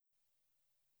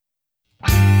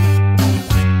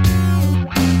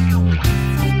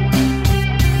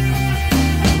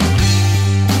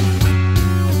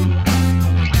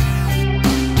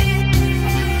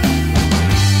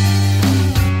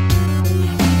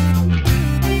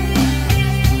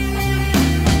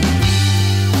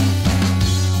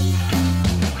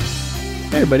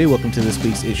everybody. Welcome to this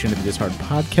week's edition of the Disheartened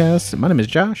Podcast. My name is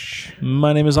Josh.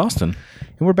 My name is Austin.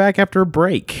 And we're back after a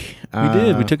break. We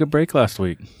did. We took a break last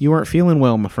week. You weren't feeling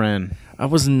well, my friend. I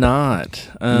was not.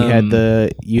 You had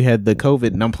the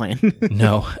COVID. No, I'm playing.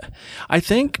 No. I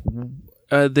think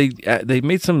they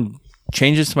made some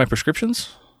changes to my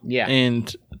prescriptions. Yeah.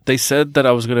 And they said that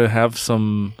I was going to have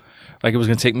some, like it was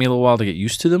going to take me a little while to get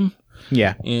used to them.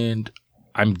 Yeah. And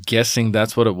I'm guessing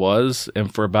that's what it was.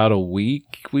 And for about a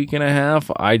week and a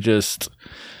half, I just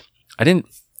didn't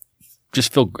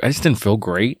feel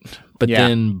great. But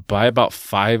then by about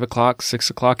 5 o'clock, 6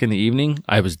 o'clock in the evening,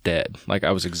 I was dead. Like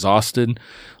I was exhausted.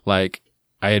 Like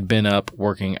I had been up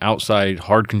working outside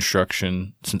hard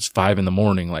construction since 5 in the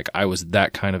morning. Like I was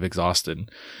that kind of exhausted.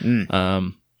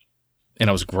 And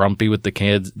I was grumpy with the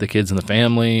kids and the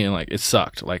family, and like it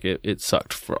sucked. Like it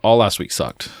sucked for all last week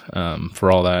sucked for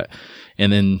all that.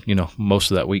 And then,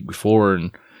 most of that week before.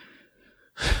 And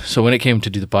so when it came to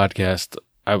do the podcast,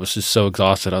 I was just so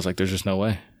exhausted. I was like, there's just no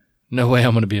way I'm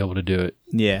going to be able to do it.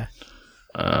 Yeah.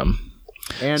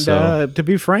 To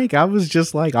be frank, I was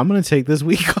just like, I'm going to take this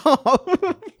week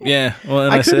off. Yeah. Well,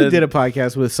 and I could have did a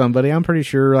podcast with somebody. I'm pretty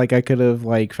sure like I could have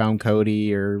like found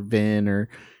Cody or Vin or,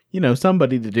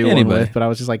 somebody to do one with, but I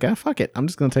was just like, fuck it. I'm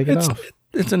just going to take it off.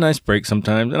 It's a nice break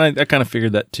sometimes. And I kind of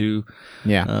figured that too.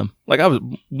 Yeah. I was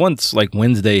once like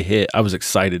Wednesday hit, I was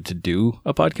excited to do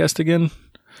a podcast again.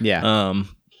 Yeah.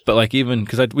 But like even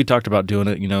because we talked about doing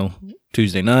it,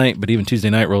 Tuesday night, but even Tuesday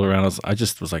night rolled around, I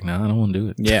just was like, nah, I don't want to do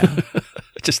it. Yeah.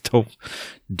 I just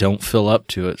don't feel up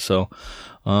to it. So,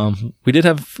 we did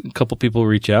have a couple people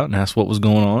reach out and ask what was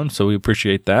going on. So we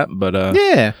appreciate that. But,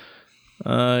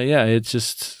 it's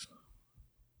just,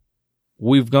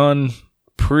 we've gone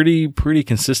pretty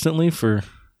consistently for,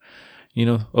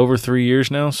 over 3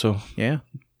 years now. So yeah,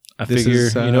 I figure,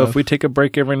 if we take a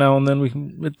break every now and then,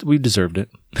 we deserved it.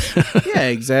 Yeah,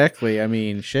 exactly. I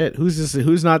mean, shit.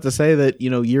 Who's not to say that,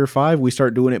 year 5 we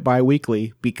start doing it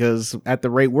bi-weekly, because at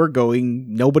the rate we're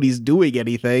going, nobody's doing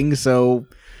anything. So,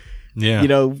 yeah,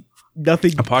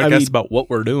 nothing. A podcast about what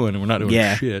we're doing, and we're not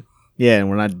doing shit. Yeah, and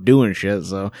we're not doing shit.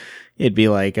 So it'd be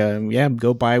like,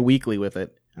 go bi-weekly with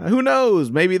it. Who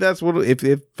knows? Maybe that's what,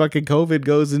 if fucking COVID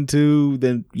goes into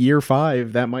the year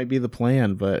 5, that might be the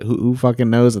plan. But who fucking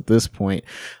knows at this point?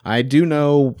 I do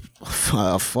know a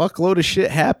fuckload of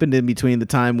shit happened in between the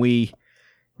time we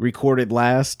recorded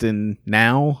last and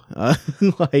now.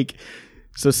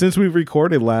 So since we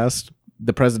recorded last,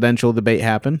 the presidential debate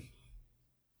happened.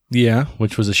 Yeah,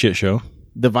 which was a shit show.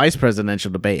 The vice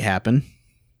presidential debate happened,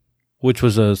 which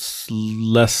was a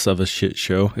less of a shit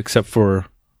show, except for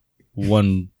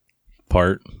one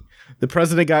part. The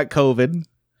president got COVID,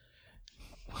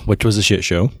 which was a shit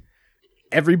show.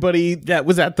 Everybody that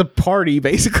was at the party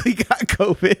basically got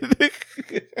COVID,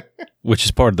 which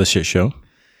is part of the shit show.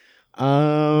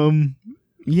 Yeah. And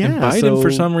Biden, for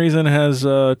some reason, has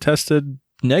tested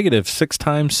negative 6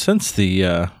 times since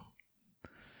the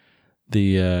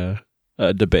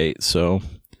debate. So.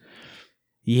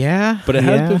 Yeah. But it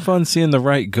has been fun seeing the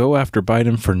right go after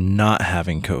Biden for not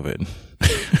having COVID.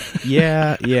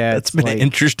 Yeah. It's been an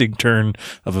interesting turn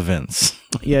of events.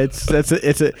 Yeah,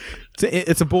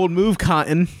 it's a bold move,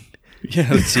 Cotton. Yeah,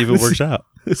 let's see if it works out.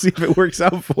 Let's see if it works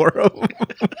out for him.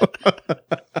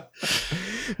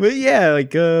 But yeah,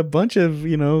 like a bunch of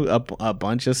a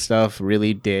bunch of stuff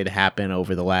really did happen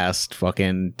over the last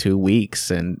fucking 2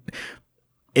 weeks, and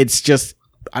it's just,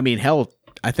 I mean, hell,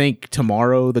 I think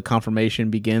tomorrow the confirmation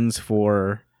begins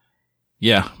for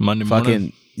Monday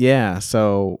morning. Yeah,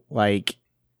 so like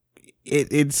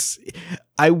it's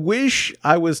I wish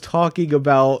I was talking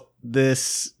about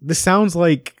this sounds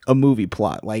like a movie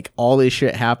plot. Like all this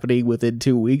shit happening within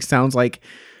 2 weeks sounds like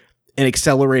an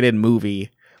accelerated movie.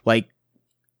 Like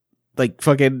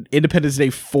fucking Independence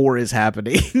Day 4 is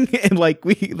happening. And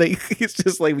it's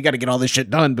just like we got to get all this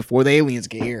shit done before the aliens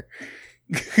get here.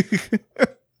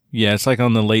 Yeah, it's like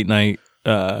on the late night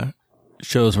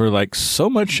shows where like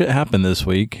so much shit happened this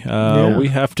week. We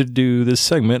have to do this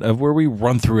segment of where we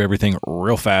run through everything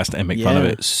real fast and make fun of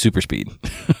it super speed.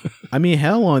 I mean,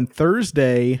 hell, on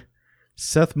Thursday,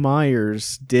 Seth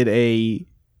Meyers did a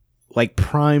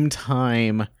prime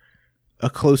time, a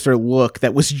closer look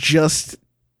that was just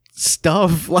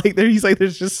stuff. He's like,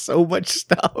 there's just so much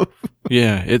stuff.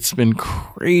 Yeah, it's been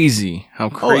crazy how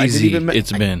crazy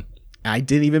it's been. I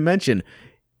didn't even mention.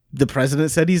 The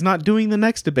president said he's not doing the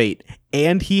next debate,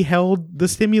 and he held the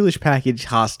stimulus package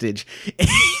hostage.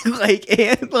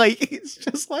 It's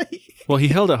just like... Well, he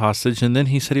held it hostage, and then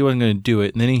he said he wasn't going to do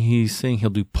it, and then he's saying he'll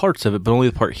do parts of it, but only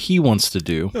the part he wants to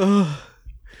do.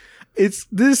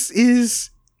 This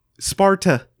is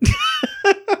Sparta.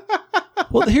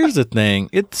 Well, here's the thing.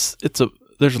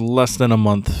 There's less than a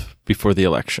month before the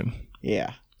election.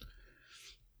 Yeah.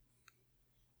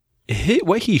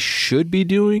 What he should be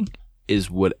doing is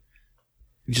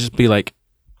just be like,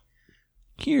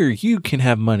 here, you can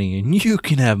have money, and you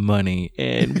can have money,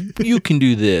 and you can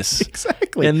do this.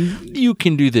 Exactly. And you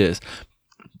can do this.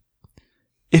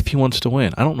 If he wants to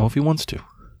win. I don't know if he wants to.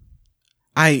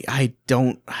 I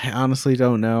honestly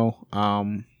don't know.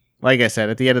 Like I said,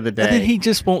 at the end of the day. And then he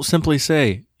just won't simply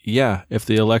say, yeah, if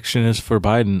the election is for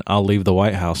Biden, I'll leave the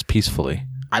White House peacefully.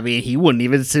 I mean, he wouldn't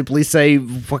even simply say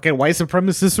fucking white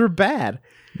supremacists are bad.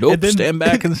 Nope, then, stand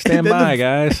back and stand by,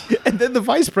 guys. And then the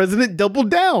vice president doubled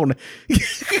down.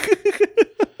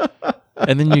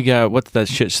 And then you got, what's that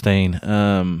shit stain?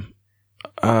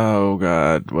 Oh,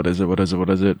 God. What is it?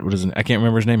 I can't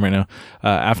remember his name right now.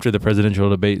 After the presidential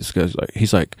debates,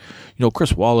 he's like,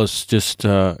 Chris Wallace just,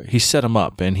 he set him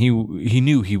up, and he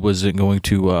knew he wasn't going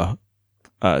to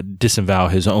disavow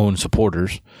his own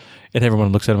supporters. And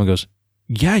everyone looks at him and goes,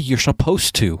 yeah, you're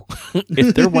supposed to.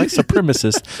 If they're white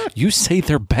supremacists, you say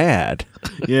they're bad.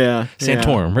 Yeah.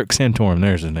 Santorum. Yeah. Rick Santorum.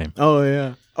 There's his name. Oh,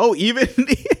 yeah. Oh, even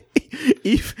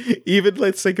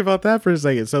let's think about that for a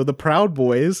second. So the Proud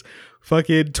Boys,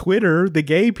 fucking Twitter, the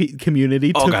gay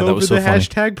community took over the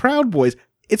hashtag Proud Boys.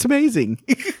 It's amazing.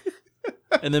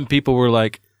 And then people were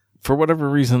like, for whatever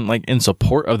reason, like in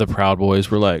support of the Proud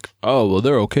Boys, were like, oh, well,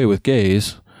 they're okay with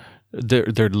gays.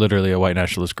 They're literally a white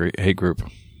nationalist hate group.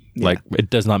 Yeah. Like, it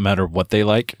does not matter what they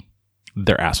like.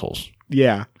 They're assholes.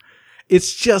 Yeah.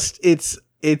 It's just, it's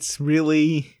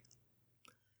really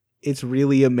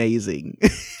amazing.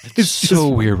 It's so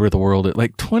weird where the world is.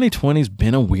 Like, 2020's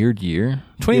been a weird year.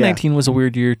 2019 was a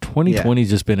weird year. 2020's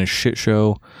just been a shit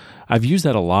show. I've used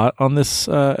that a lot on this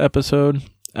episode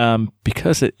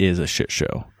because it is a shit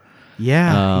show.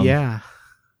 Yeah.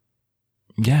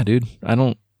 Yeah, dude. I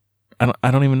don't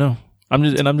even know. I'm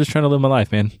just trying to live my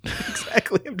life, man.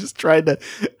 Exactly. I'm just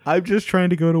trying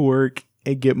to go to work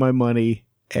and get my money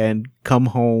and come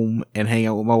home and hang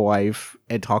out with my wife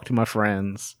and talk to my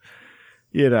friends.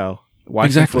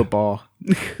 Watch football.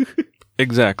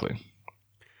 Exactly.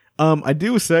 I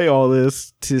do say all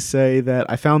this to say that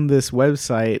I found this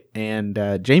website,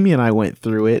 and Jamie and I went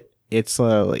through it. It's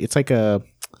almost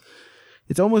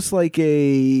like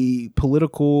a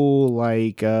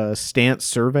political stance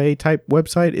survey type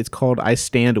website. It's called I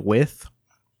Stand With.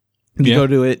 You go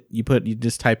to it, you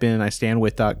just type in I stand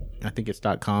with I think it's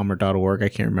 .com or .org, I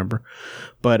can't remember.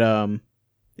 But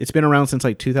it's been around since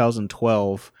like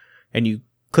 2012, and you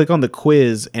click on the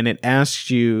quiz and it asks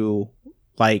you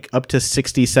like up to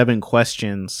 67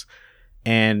 questions,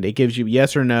 and it gives you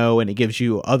yes or no, and it gives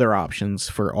you other options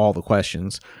for all the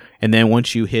questions. And then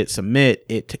once you hit submit,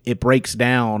 it breaks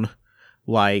down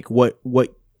like what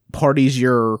parties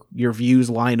your views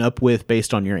line up with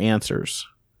based on your answers.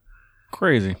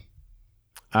 Crazy.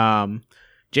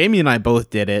 Jamie and I both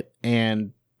did it,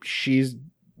 and she's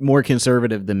more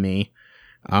conservative than me.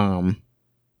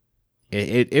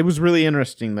 It was really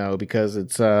interesting though, because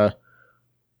it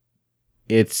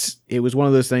was one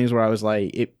of those things where I was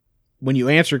like, when you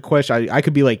answer a question, I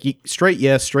could be like straight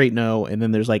yes, straight no, and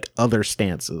then there's like other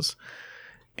stances.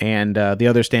 And the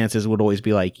other stances would always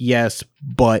be like, yes,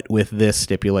 but with this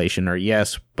stipulation, or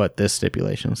yes, but this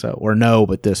stipulation. Or no,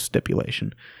 but this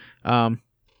stipulation.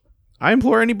 I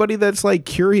implore anybody that's like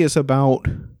curious about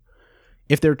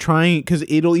if they're trying, because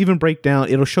it'll even break down,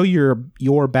 it'll show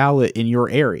your ballot in your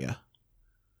area.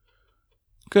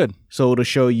 Good. So it'll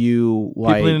show you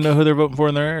like people need to know who they're voting for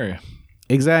in their area.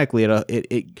 Exactly.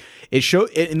 It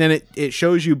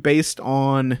shows you based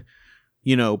on,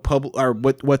 or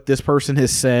what this person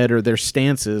has said or their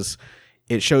stances.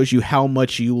 It shows you how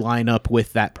much you line up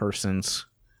with that person's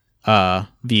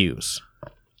views.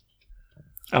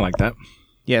 I like that.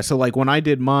 Yeah. So like when I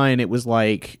did mine, it was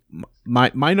like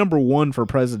my number one for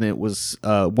president was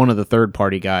one of the third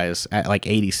party guys at like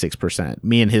 86%.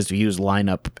 Me and his views line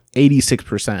up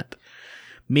 86%.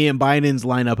 Me and Biden's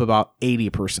line up about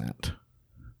 80%.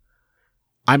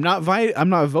 I'm not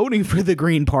voting for the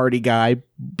Green Party guy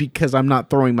because I'm not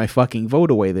throwing my fucking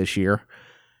vote away this year.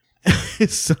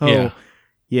 So,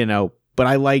 yeah. But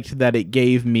I liked that it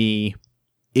gave me,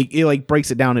 it like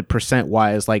breaks it down at percent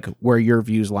wise, like where your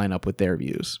views line up with their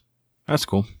views. That's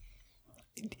cool.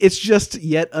 It's just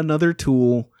yet another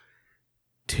tool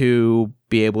to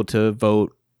be able to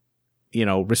vote,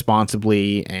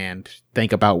 responsibly and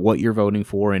think about what you're voting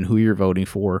for and who you're voting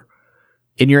for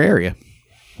in your area.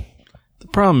 The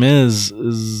problem is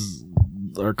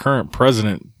our current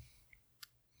president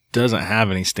doesn't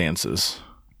have any stances,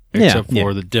 except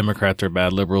for the Democrats are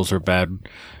bad, liberals are bad,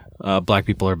 black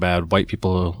people are bad, white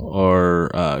people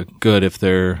are good if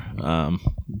they're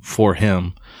for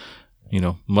him.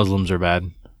 Muslims are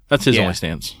bad. That's his only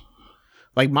stance.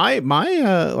 Like my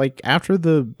like after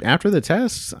the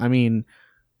tests, I mean,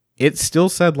 it still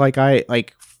said like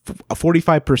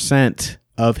 45%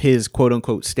 of his quote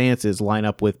unquote stances line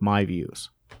up with my views.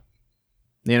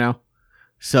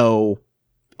 So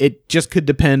it just could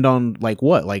depend on like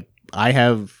what, like I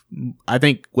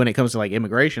think when it comes to like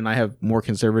immigration, I have more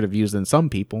conservative views than some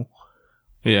people.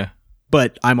 Yeah.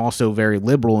 But I'm also very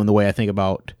liberal in the way I think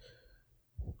about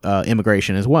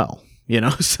immigration as well,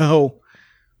 so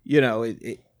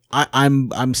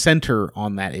I'm center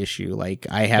on that issue. Like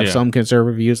I have some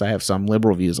conservative views, I have some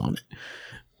liberal views on it.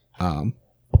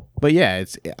 But yeah,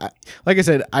 like I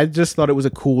said, I just thought it was a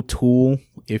cool tool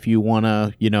if you want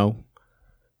to,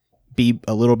 be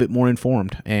a little bit more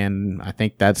informed. And I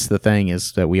think that's the thing,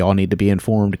 is that we all need to be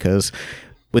informed, because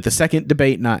with the second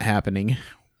debate not happening,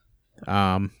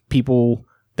 people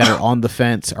that are on the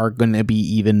fence are going to be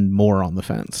even more on the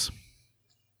fence.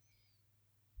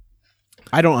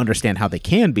 I don't understand how they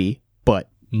can be, but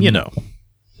No.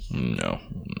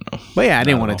 But yeah, I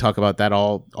didn't want to talk about that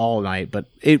all night, but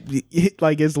it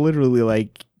like it's literally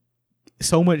like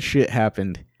so much shit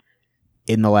happened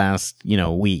in the last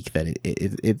week that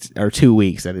it's or 2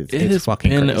 weeks that it's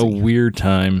fucking been crazy. A weird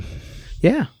time.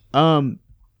 Yeah. On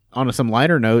some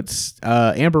lighter notes,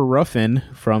 Amber Ruffin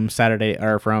from Saturday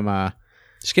or from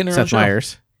Seth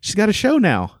Meyers, she's got a show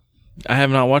now. I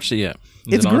have not watched it yet.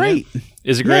 It's great.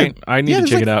 Is it great? I need to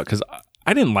check it out, because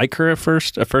I didn't like her at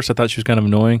first. At first, I thought she was kind of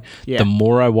annoying. Yeah. The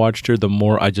more I watched her, the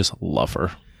more I just love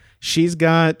her. She's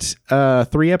got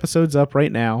 3 episodes up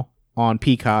right now on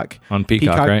Peacock. On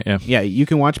Peacock, right? Yeah. Yeah, you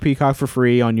can watch Peacock for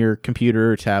free on your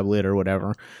computer or tablet or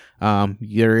whatever.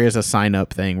 There is a sign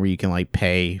up thing where you can like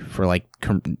pay for like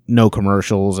no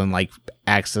commercials and like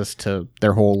access to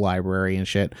their whole library and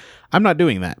shit. I'm not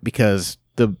doing that because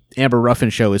the Amber Ruffin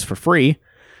show is for free,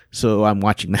 so I'm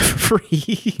watching that for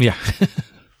free. Yeah.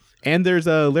 And there's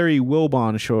a Larry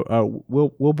Wilborn show.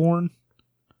 Wilborn.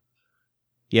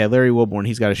 Yeah, Larry Wilborn.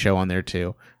 He's got a show on there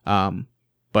too.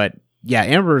 But yeah,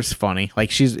 Amber's funny.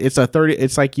 Like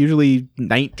it's like usually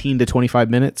 19 to 25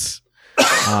 minutes.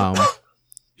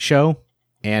 Show,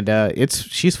 and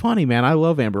she's funny, man. I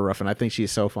love Amber Ruffin. I think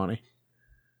she's so funny.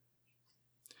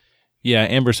 Yeah,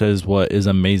 Amber says what is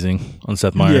amazing on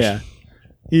Seth Meyers.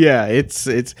 Yeah, it's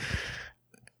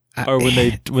or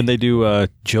when they do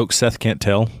joke Seth can't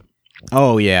tell.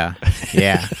 Oh yeah.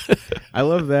 I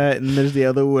love that. And there's the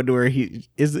other one where he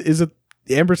is it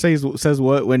Amber says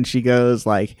what when she goes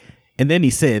like, and then he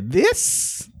said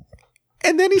this,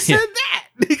 and then he said that,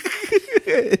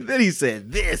 and then he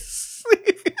said this.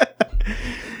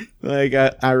 Like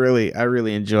I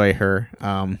really enjoy her,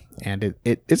 and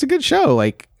it's a good show.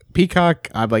 Like Peacock,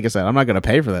 like I said, I'm not gonna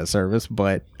pay for that service,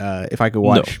 but if I can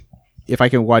watch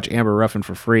Amber Ruffin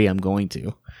for free, I'm going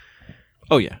to.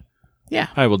 Oh yeah,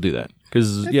 I will do that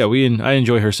because I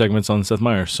enjoy her segments on Seth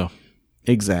Meyers. So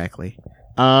exactly,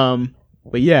 but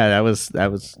yeah, that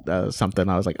was something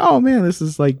I was like, oh man,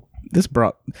 this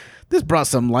brought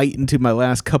some light into my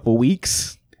last couple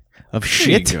weeks of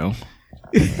shit. There you go.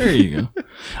 There you go.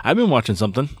 I've been watching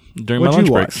something during my lunch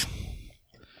breaks.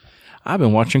 I've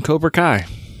been watching Cobra Kai.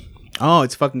 Oh,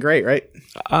 it's fucking great, right?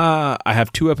 I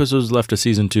have 2 episodes left of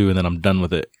season 2, and then I'm done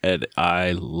with it. And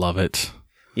I love it.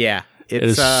 Yeah, it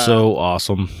is so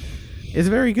awesome. It's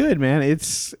very good, man.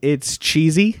 It's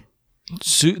cheesy.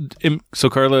 So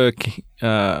Carla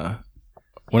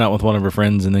went out with one of her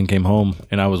friends and then came home,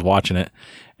 and I was watching it,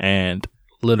 and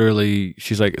literally,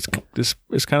 she's like, it's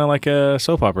kind of like a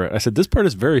soap opera. I said, this part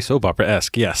is very soap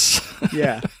opera-esque, yes.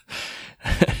 Yeah.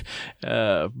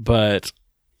 But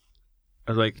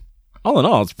I was like, all in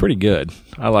all, it's pretty good.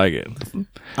 I like it.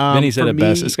 Then he said it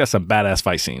best. It's got some badass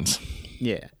fight scenes.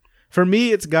 Yeah. For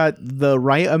me, it's got the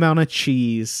right amount of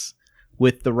cheese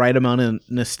with the right amount of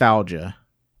nostalgia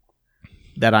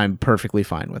that I'm perfectly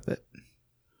fine with it.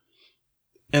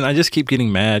 And I just keep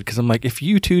getting mad because I'm like, if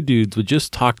you two dudes would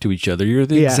just talk to each other, you're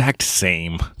the exact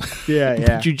same. Yeah.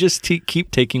 But you just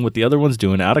keep taking what the other one's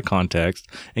doing out of context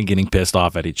and getting pissed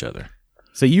off at each other.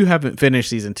 So you haven't finished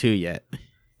season 2 yet?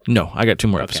 No, I got 2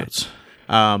 more episodes.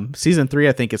 Season 3,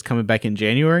 I think, is coming back in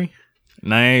January.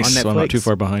 Nice. So I'm not too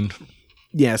far behind.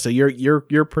 Yeah, so you're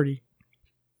pretty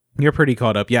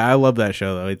caught up. Yeah, I love that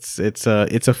show though. It's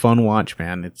a fun watch,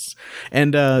 man.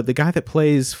 And the guy that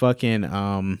plays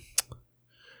fucking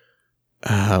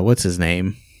what's his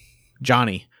name?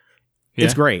 Johnny. Yeah.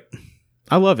 It's great.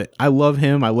 I love it. I love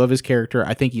him. I love his character.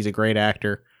 I think he's a great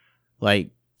actor. Like,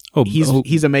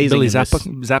 he's amazing. Billy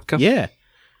Zapka? Yeah.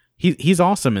 he's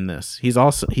awesome in this. He's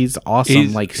awesome. He's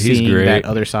like seeing great. that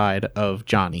other side of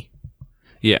Johnny.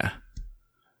 Yeah.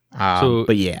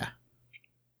 But yeah,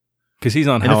 because he's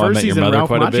on in How the I first Met Your season, Mother Ralph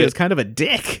quite a Macchio bit. is kind of a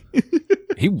dick.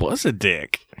 He was a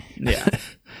dick. Yeah.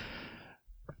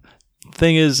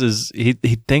 Thing is he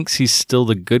thinks he's still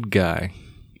the good guy,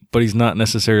 but he's not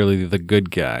necessarily the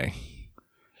good guy.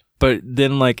 But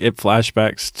then, like, it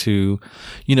flashbacks to,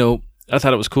 I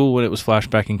thought it was cool when it was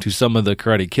flashbacking to some of the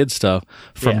Karate Kid stuff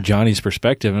from Johnny's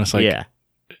perspective, and it's like,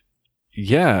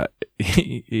 yeah,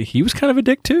 he was kind of a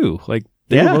dick too. Like,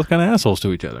 they were both kind of assholes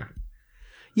to each other.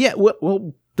 Yeah.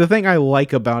 Well, the thing I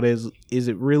like about it is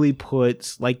it really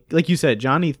puts, like you said,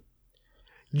 Johnny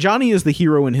is the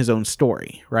hero in his own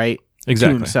story, right?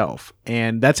 Exactly. To himself.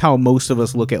 And that's how most of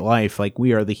us look at life. Like,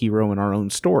 we are the hero in our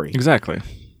own story. Exactly.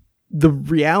 The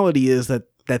reality is that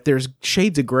there's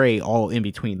shades of gray all in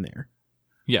between there.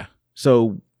 Yeah.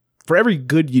 So for every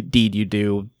good deed you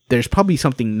do, there's probably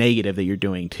something negative that you're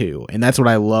doing too. And that's what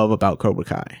I love about Cobra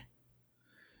Kai.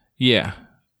 Yeah.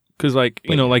 Because, like,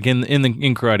 like in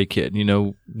Karate Kid,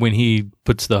 when he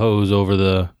puts the hose over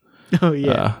the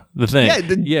the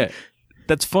thing. Yeah.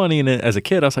 That's funny. And as a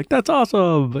kid, I was like, that's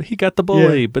awesome. He got the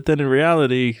bully. Yeah. But then in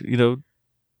reality,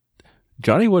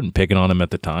 Johnny wasn't picking on him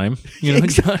at the time.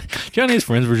 Johnny's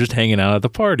friends were just hanging out at the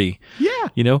party.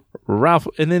 Yeah. Ralph,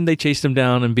 and then they chased him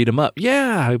down and beat him up.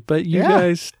 Yeah, but you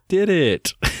guys did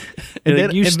it. and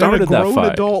then you started then a grown that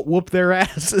fight. Adult whoop their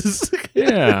asses.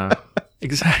 Yeah,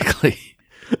 exactly.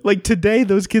 Like, today,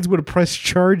 those kids would have pressed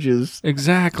charges.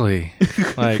 Exactly.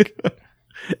 Like,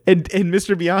 and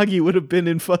Mr. Miyagi would have been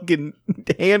in fucking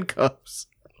handcuffs.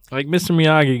 Like, Mr.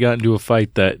 Miyagi got into a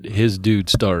fight that his dude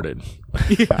started.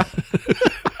 Yeah.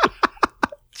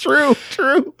 True.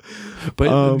 But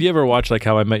have you ever watched, like,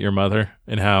 How I Met Your Mother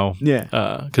and how...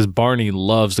 Yeah. Because Barney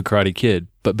loves the Karate Kid,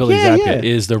 but Billy Zabka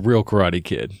is the real Karate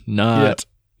Kid, not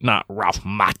Ralph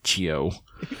Macchio.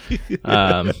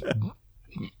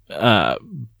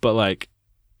 But, like,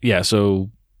 yeah, so,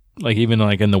 like, even,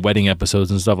 like, in the wedding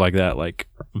episodes and stuff like that, like,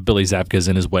 Billy Zabka's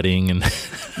in his wedding. And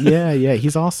yeah,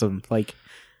 he's awesome. Like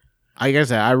I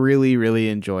said, I really, really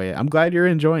enjoy it. I'm glad you're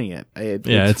enjoying it.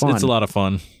 It's fun. It's a lot of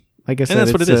fun. Like I said, and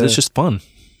that's what it is. It's just fun.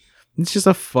 It's just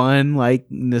a fun, like,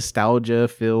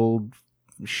 nostalgia-filled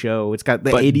show. It's got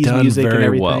the 80s music and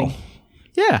everything. Well.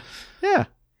 Yeah.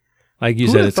 Like you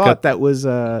Who said, it's got that was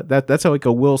that's like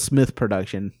a Will Smith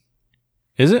production.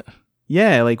 Is it?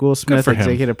 Yeah, like Will Smith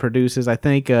executive produces. I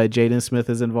think Jaden Smith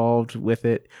is involved with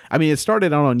it. I mean, it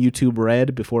started out on YouTube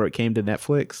Red before it came to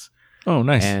Netflix. Oh,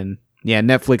 nice. And yeah,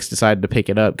 Netflix decided to pick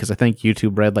it up because I think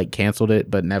YouTube Red like canceled it,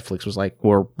 but Netflix was like,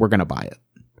 we're gonna buy it.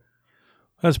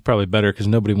 That's probably better because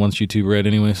nobody wants YouTube Red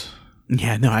anyways.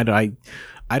 Yeah, no, I don't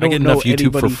get enough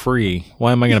YouTube for free.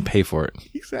 Why am I going to pay for it?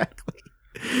 Exactly.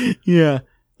 Yeah.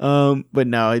 But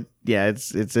no,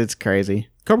 it's crazy.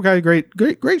 Cobra Kai,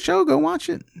 great show. Go watch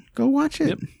it.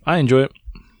 Yep. I enjoy it.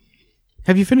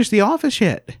 Have you finished The Office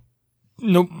yet?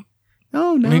 Nope.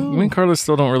 Oh no. Me and Carla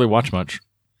still don't really watch much.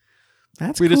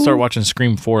 We did start watching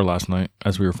Scream 4 last night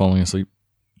as we were falling asleep.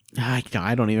 I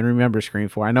don't even remember Scream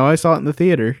 4. I know I saw it in the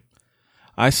theater.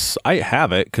 I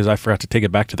have it because I forgot to take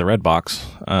it back to the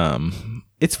Redbox.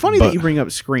 It's funny that you bring up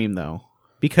Scream, though,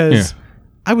 because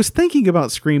I was thinking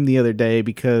about Scream the other day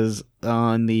because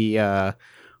on the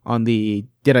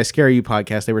Did I Scare You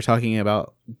podcast, they were talking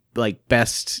about like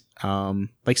best,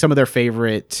 like some of their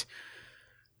favorite,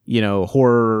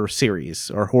 horror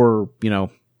series or horror,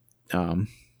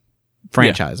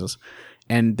 franchises.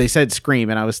 Yeah. And they said Scream,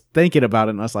 and I was thinking about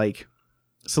it, and I was like,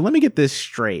 so let me get this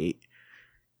straight.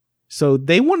 So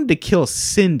they wanted to kill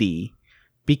Cindy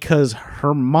because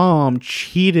her mom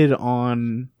cheated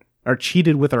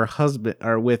with her husband,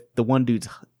 or with the one dude's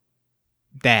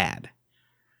dad.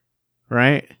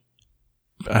 Right?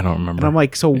 I don't remember. And I'm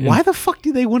like, so why the fuck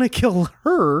do they want to kill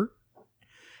her?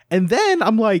 And then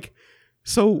I'm like,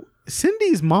 so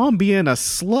Cindy's mom being a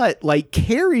slut like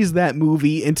carries that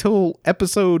movie until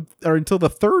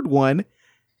the third one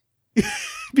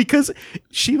because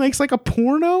she makes like a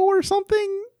porno or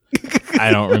something.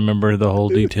 I don't remember the whole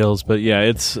details, but yeah,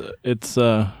 it's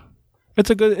a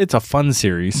fun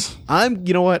series.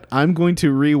 You know what? I'm going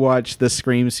to rewatch the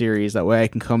Scream series. That way I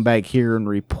can come back here and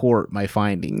report my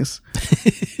findings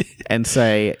and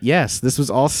say, yes, this was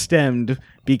all stemmed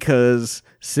because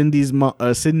Cindy's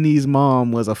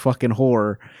mom was a fucking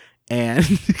whore, and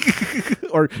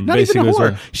or not even a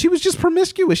whore. She was just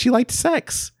promiscuous. She liked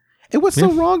sex. And what's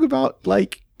so wrong about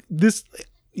like this?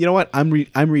 You know what? I'm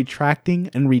retracting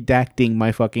and redacting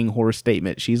my fucking whore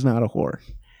statement. She's not a whore.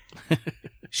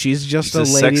 She's just a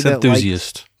lady sex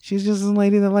enthusiast. She's just a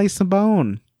lady that likes the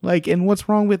bone. Like, and what's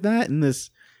wrong with that in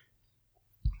this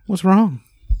What's wrong?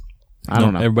 I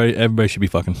don't know. Everybody should be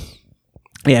fucking.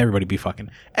 Yeah, everybody be fucking.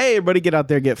 Hey, everybody get out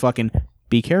there, get fucking.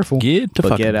 Be careful. Get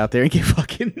out there and get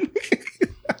fucking.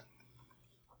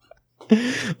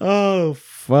 Oh,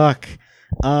 fuck.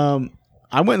 I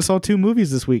went and saw 2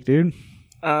 movies this week, dude.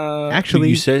 Actually,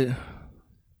 you said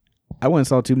I went and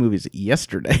saw 2 movies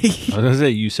yesterday. I was gonna say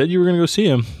you said you were gonna go see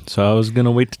them, so I was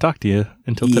gonna wait to talk to you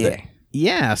until today.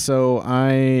 Yeah, so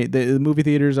the movie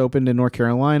theaters opened in North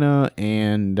Carolina,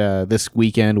 and this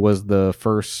weekend was the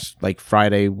first, like,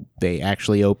 Friday they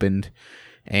actually opened,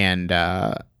 and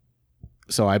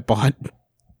so I bought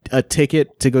a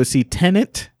ticket to go see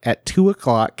Tenet at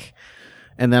 2:00,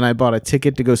 and then I bought a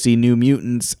ticket to go see New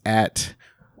Mutants at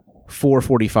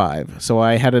 4:45. So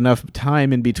I had enough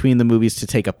time in between the movies to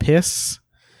take a piss,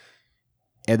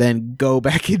 and then go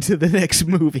back into the next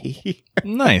movie.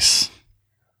 Nice.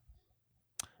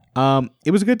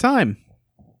 It was a good time.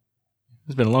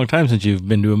 It's been a long time since you've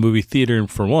been to a movie theater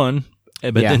for one,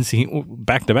 but then seeing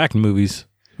back-to-back movies.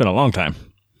 It's been a long time.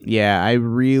 Yeah, I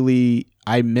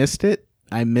missed it.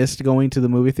 I missed going to the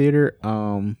movie theater.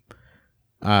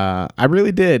 I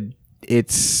really did.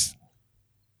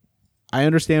 I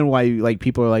understand why, like,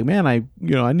 people are like, man, I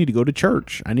need to go to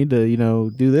church. I need to,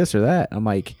 do this or that. I'm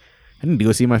like, I need to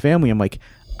go see my family. I'm like,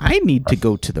 I need to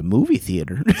go to the movie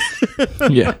theater.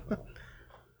 Yeah.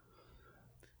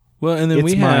 Well, and then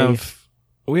we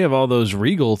have all those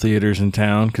Regal theaters in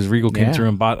town, because Regal came through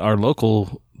and bought our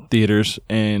local theaters,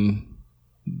 and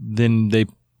then they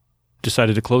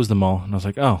decided to close them all. And I was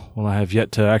like, oh, well, I have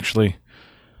yet to actually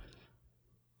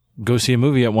go see a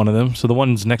movie at one of them. So the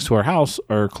ones next to our house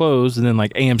are closed, and then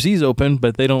like AMC's open,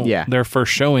 but they don't. Yeah. Their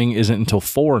first showing isn't until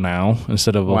 4 now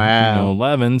instead of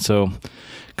 11. So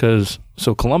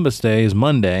Columbus Day is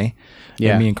Monday.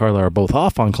 Yeah. And me and Carla are both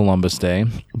off on Columbus Day,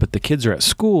 but the kids are at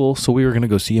school, so we were going to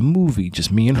go see a movie,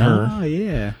 just me and her. Oh,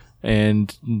 yeah.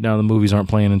 And now the movies aren't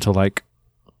playing until like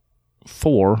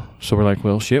 4, so we're like,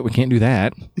 well, shit, we can't do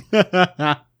that.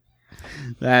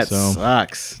 That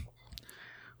sucks.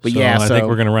 But I think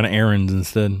we're going to run errands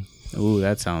instead. Ooh,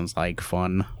 that sounds like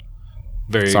fun.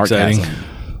 Very exciting.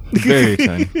 Very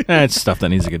exciting. It's stuff that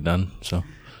needs to get done. So,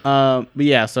 I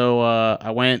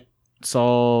went,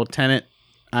 saw Tenet.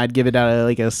 I'd give it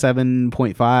like a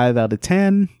 7.5 out of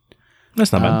 10.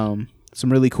 That's not bad.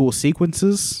 Some really cool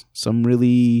sequences, some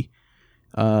really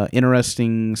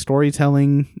interesting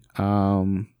storytelling.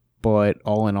 But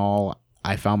all in all,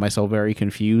 I found myself very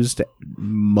confused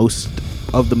most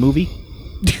of the movie.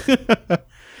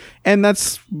 And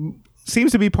that's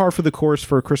seems to be par for the course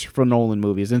for Christopher Nolan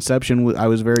movies. Inception, I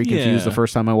was very confused the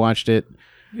first time I watched it.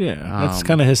 Yeah, that's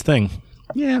kind of his thing.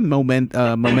 Yeah,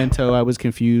 Memento, I was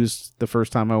confused the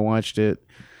first time I watched it.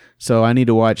 So I need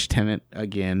to watch Tenet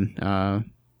again.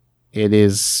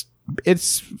 It's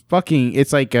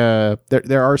like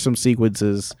there are some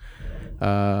sequences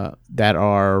that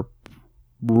are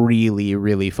really,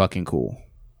 really fucking cool.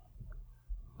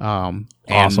 Awesome.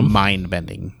 And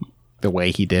mind-bending the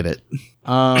way he did it.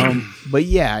 But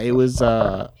yeah, it was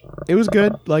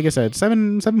good. Like I said,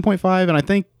 7.5, and I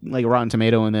think like Rotten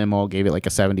Tomato and them all gave it like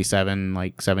a 77,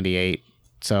 like 78.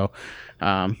 So,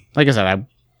 like I said,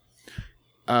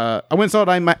 I went and saw it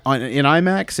in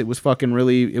IMAX. It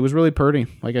was really pretty.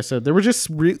 Like I said, there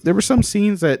were some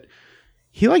scenes that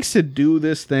he likes to do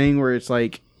this thing where it's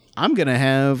like, I'm going to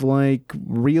have like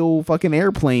real fucking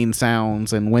airplane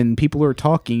sounds, and when people are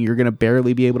talking, you're going to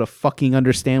barely be able to fucking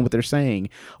understand what they're saying.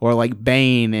 Or like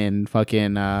Bane in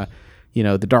fucking, The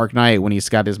Dark Knight, when he's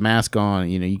got his mask on,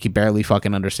 you can barely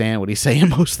fucking understand what he's saying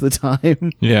most of the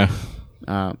time. Yeah.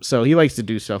 So he likes to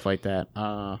do stuff like that.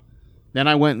 Then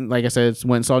I went, like I said,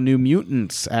 and saw New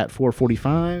Mutants at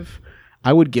 4:45.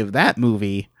 I would give that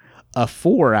movie a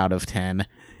 4 out of 10.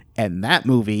 And that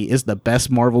movie is the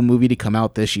best Marvel movie to come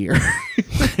out this year.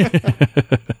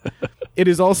 It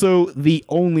is also the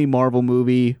only Marvel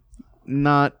movie,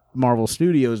 not Marvel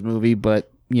Studios movie, but,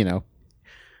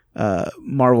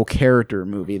 Marvel character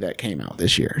movie that came out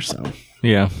this year. So,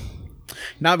 yeah.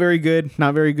 Not very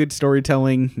good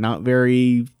storytelling, not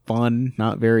very fun,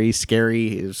 not very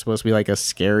scary. It was supposed to be like a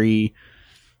scary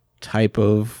type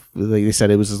of, like they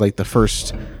said, it was just like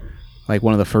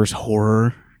one of the first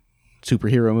horror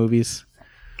superhero movies.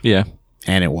 Yeah.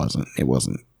 And it wasn't. There was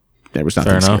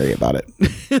nothing scary about it.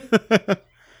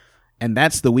 And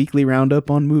that's the weekly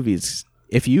roundup on movies.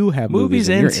 If you have movies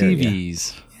in and your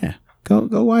TVs. Area,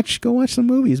 go watch some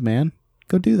movies, man.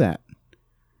 Go do that.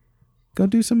 Go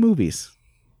do some movies.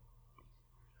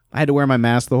 I had to wear my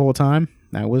mask the whole time.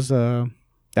 That was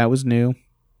new.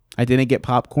 I didn't get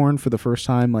popcorn for the first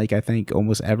time, like I think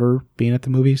almost ever being at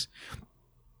the movies,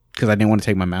 because I didn't want to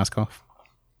take my mask off.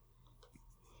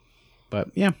 But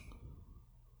yeah.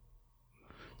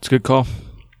 It's a good call.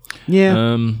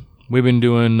 Yeah. We've been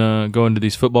doing going to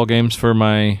these football games for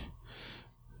my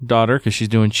daughter because she's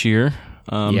doing cheer.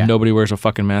 Nobody wears a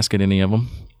fucking mask at any of them.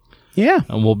 Yeah.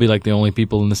 And we'll be like the only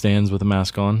people in the stands with a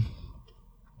mask on.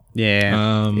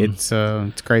 Yeah. It's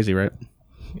crazy, right?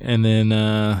 And then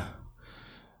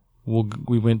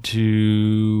we went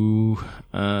to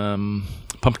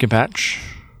Pumpkin Patch.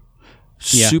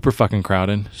 Super fucking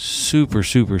crowded. Super,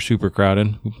 super, super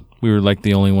crowded. We were like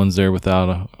the only ones there with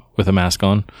a mask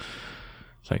on.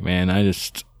 It's like, man, I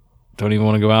just don't even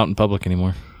want to go out in public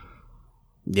anymore.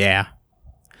 Yeah.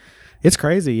 It's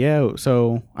crazy, yeah.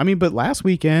 So, I mean, but last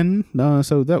weekend,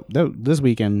 this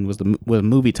weekend was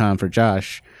movie time for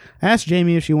Josh. I asked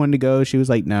Jamie if she wanted to go. She was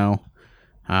like, no.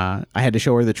 I had to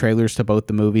show her the trailers to both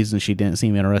the movies, and she didn't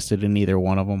seem interested in either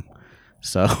one of them.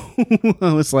 So,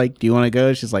 I was like, do you want to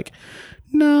go? She's like,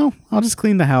 no, I'll just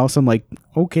clean the house. I'm like,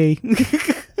 okay.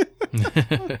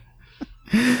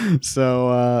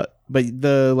 So, but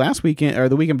the last weekend, or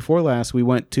the weekend before last, we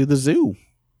went to the zoo.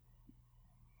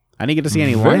 I didn't get to see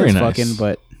any lions fucking,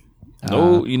 but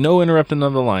no interrupting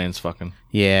of the lions fucking.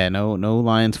 Yeah, no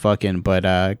lions fucking, but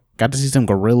got to see some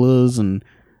gorillas, and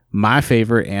my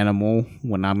favorite animal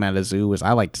when I'm at a zoo is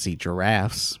I like to see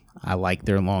giraffes. I like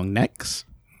their long necks.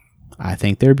 I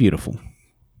think they're beautiful.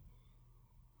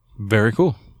 Very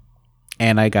cool.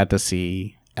 And I got to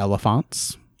see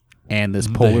elephants and this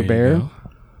polar bear. Go.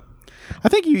 I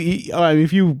think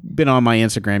if you've been on my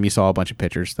Instagram, you saw a bunch of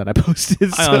pictures that I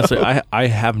posted. So. Honestly, I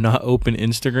have not opened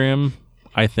Instagram,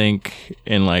 I think,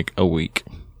 in like a week.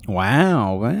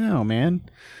 Wow, man.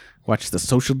 Watched The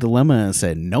Social Dilemma and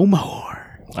said, no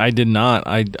more. I did not.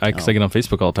 I get on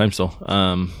Facebook all the time still.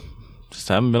 Just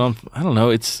haven't been on. I don't know.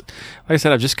 It's like I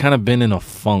said, I've just kind of been in a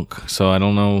funk, so I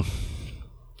don't know.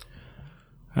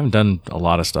 I haven't done a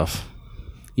lot of stuff.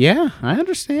 Yeah, I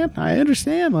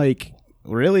understand. Like,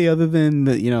 really, other than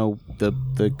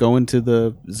the going to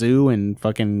the zoo and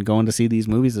fucking going to see these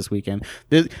movies this weekend.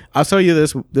 I'll tell you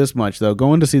this much though.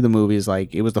 Going to see the movies,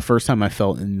 like, it was the first time I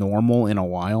felt normal in a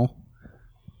while.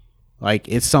 Like,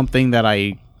 it's something that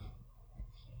I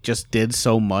just did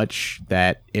so much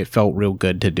that it felt real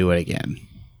good to do it again.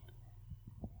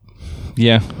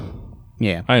 Yeah.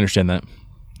 Yeah. I understand that.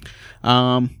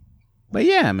 But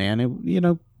yeah,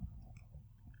 man,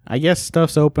 I guess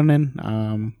stuff's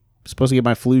opening. Supposed to get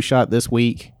my flu shot this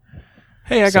week.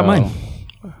 Hey, I got mine.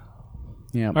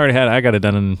 Yeah. I got it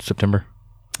done in September.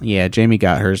 Yeah, Jamie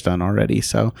got hers done already.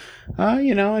 So,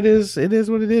 it is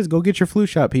what it is. Go get your flu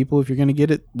shot, people. If you're going to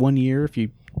get it 1 year, if you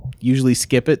usually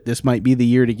skip it, this might be the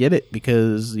year to get it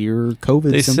because your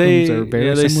COVID symptoms are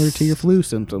very similar to your flu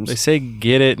symptoms. They say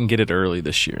get it and get it early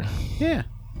this year. Yeah.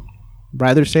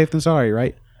 Rather safe than sorry,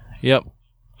 right? Yep.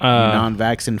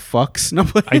 Non-vaccine fucks.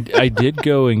 I did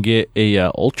go and get a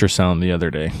ultrasound the other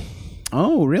day.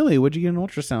 Oh, really? What'd you get an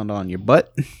ultrasound on? Your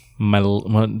butt?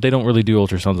 They don't really do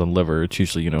ultrasounds on liver. It's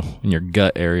usually, in your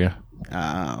gut area.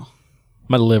 Oh.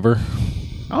 My liver.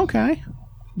 Okay.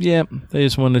 Yep. They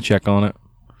just wanted to check on it.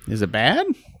 Is it bad?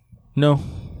 No.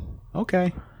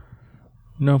 Okay.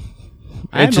 No.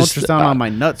 I had an ultrasound on my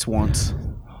nuts once.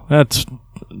 That's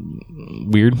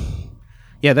weird.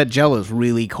 Yeah, that gel is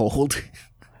really cold.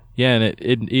 Yeah, and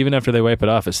it even after they wipe it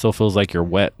off, it still feels like you're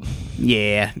wet.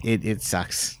 Yeah, it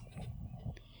sucks.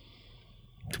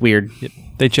 It's weird. Yep.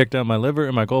 They checked out my liver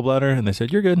and my gallbladder, and they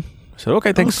said, you're good. I said,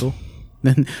 okay, thanks. Oh, cool.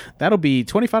 Then that'll be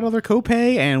 $25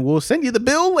 copay, and we'll send you the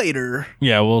bill later.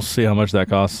 Yeah, we'll see how much that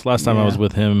costs. Last time I was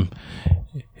with him,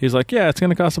 he's like, yeah, it's going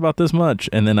to cost about this much.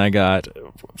 And then I got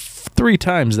 3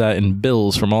 times that in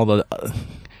bills from all the...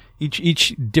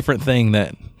 Each different thing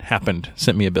that happened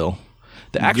sent me a bill.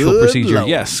 The actual procedure, Lord.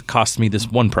 Yes, cost me this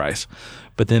one price.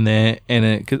 But then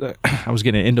cause I was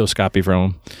getting an endoscopy from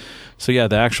him. So yeah,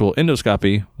 the actual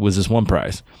endoscopy was this one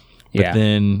price. But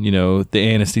then, the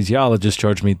anesthesiologist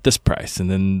charged me this price. And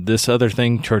then this other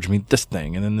thing charged me this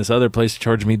thing. And then this other place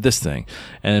charged me this thing.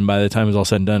 And then by the time it was all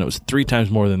said and done, it was 3 times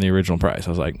more than the original price. I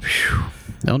was like, phew.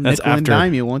 That's after,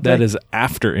 dime you, won't they? That is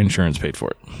after insurance paid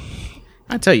for it.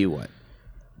 I tell you what.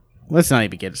 Let's not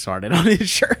even get started on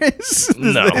insurance.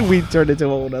 No. We turned into a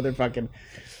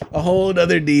whole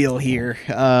other deal here.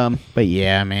 But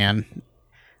yeah, man.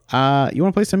 You want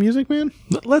to play some music, man?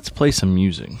 Let's play some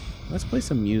music.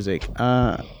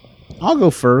 I'll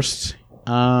go first.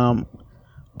 I'm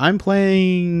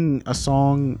playing a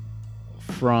song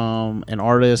from an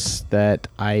artist that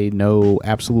I know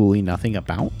absolutely nothing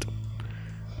about.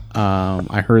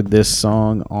 I heard this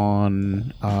song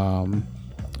on...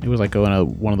 it was like going to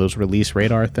one of those release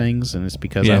radar things, and it's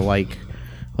because I like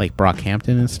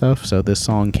Brockhampton and stuff. So this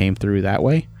song came through that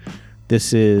way.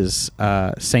 This is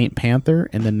Saint Panther,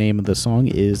 and the name of the song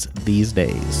is These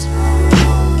Days.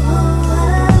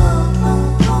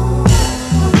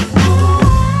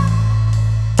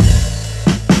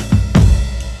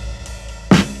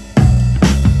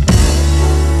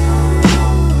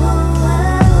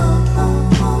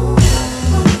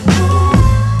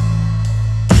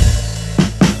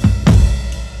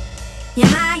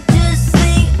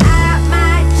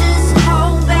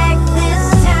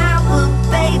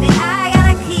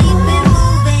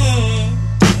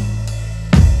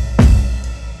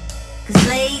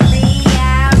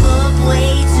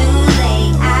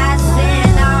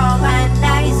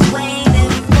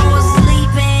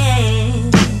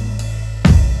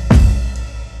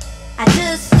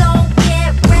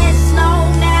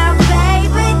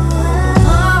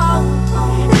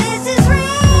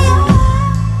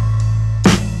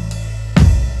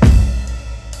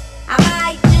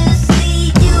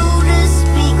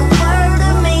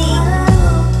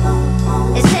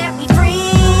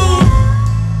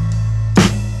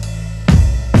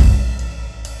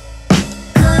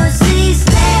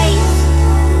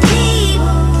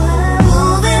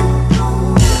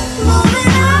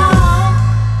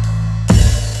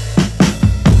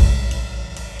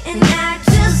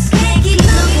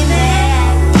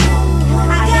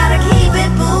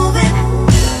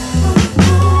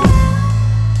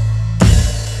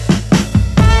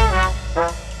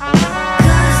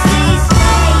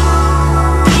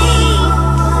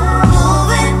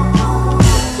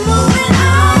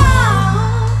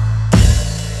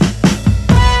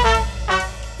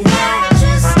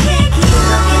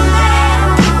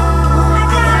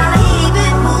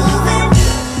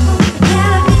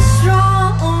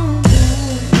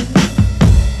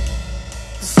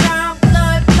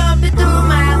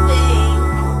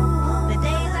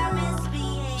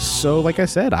 So, like I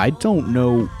said, I don't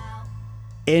know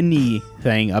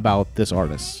anything about this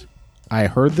artist. I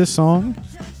heard this song,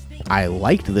 I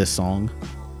liked this song,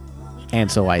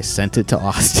 and so I sent it to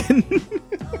Austin.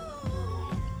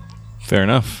 Fair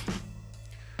enough.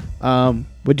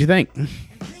 What'd you think?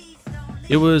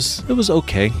 It was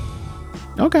okay.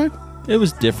 Okay. It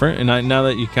was different, and now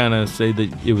that you kind of say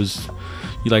that you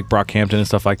like Brockhampton and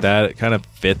stuff like that, it kind of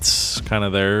fits kind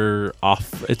of their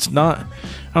off. It's not, I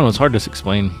don't know, it's hard to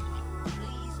explain.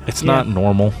 It's not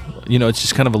normal. It's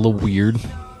just kind of a little weird,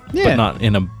 but not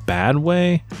in a bad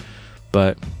way.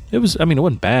 But it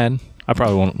wasn't bad. I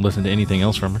probably won't listen to anything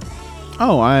else from her.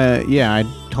 Oh, I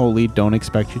totally don't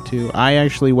expect you to. I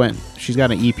actually she's got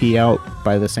an EP out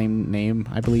by the same name,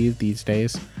 I believe, these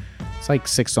days. It's like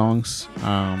 6 songs.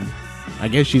 I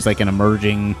guess she's like an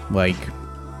emerging,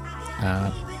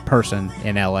 person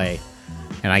in LA.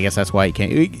 And I guess that's why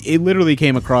it literally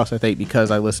came across, I think, because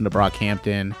I listened to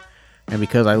Brockhampton. And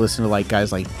because I listen to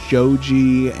guys like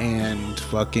Joji and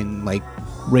fucking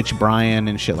Rich Brian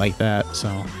and shit like that. So,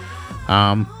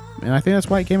 and I think that's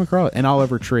why it came across. And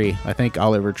Oliver Tree. I think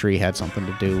Oliver Tree had something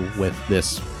to do with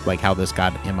this, how this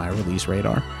got in my release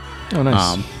radar. Oh,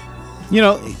 nice.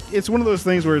 It's one of those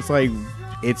things where it's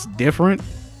it's different,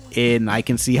 and I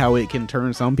can see how it can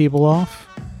turn some people off.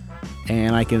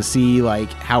 And I can see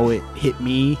how it hit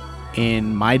me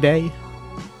in my day.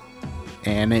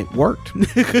 And it worked.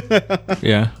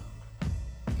 Yeah.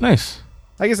 Nice.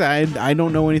 Like I said, I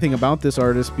don't know anything about this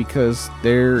artist because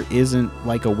there isn't a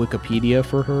Wikipedia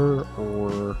for her,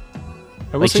 or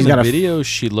I will say in the video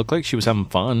she looked like she was having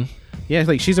fun. Yeah,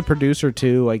 she's a producer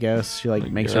too, I guess. She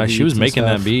makes her beats. She was making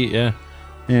stuff. that beat, yeah.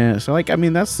 Yeah, so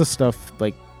that's the stuff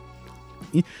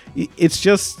it's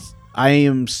just I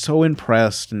am so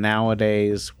impressed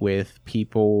nowadays with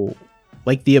people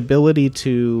the ability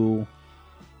to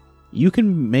you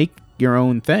can make your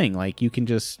own thing. You can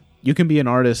be an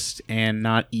artist and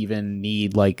not even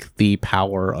need the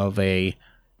power of a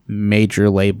major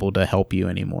label to help you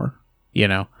anymore.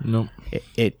 Nope.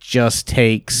 It just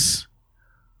takes,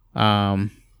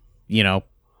 creativity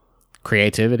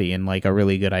and a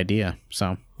really good idea.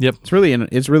 So yep, it's really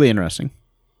interesting.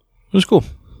 It was cool.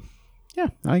 Yeah,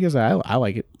 I guess I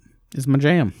like it. It's my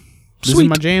jam. Sweet. This is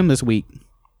my jam this week.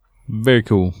 Very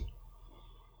cool.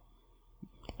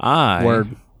 I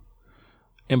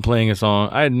am playing a song.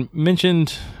 I had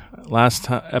mentioned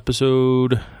last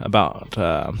episode about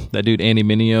that dude Andy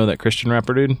Mineo, that Christian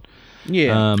rapper dude.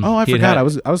 Yeah. I forgot. I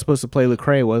was supposed to play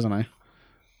Lecrae, wasn't I?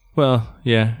 Well,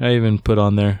 yeah. I even put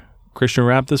on there Christian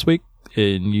rap this week,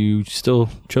 and you still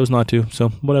chose not to. So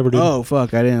whatever, dude. Oh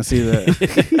fuck! I didn't see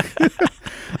that.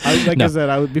 I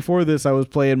said, before this, I was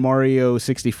playing Mario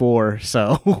 64.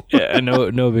 So yeah,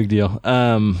 no big deal.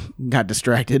 Got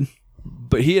distracted.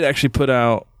 But he had actually put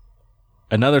out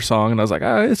another song, and I was like,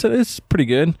 it's pretty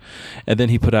good. And then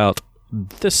he put out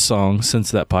this song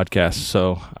since that podcast,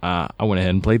 so I went ahead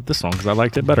and played this song because I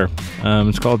liked it better.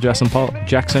 It's called Jackson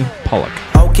Pollock.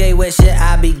 Okay, where should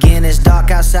I begin? It's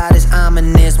dark outside, it's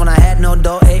ominous. When I had no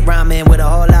dough, ate ramen with a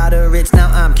whole lot of rich. Now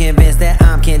I'm convinced that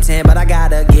I'm content, but I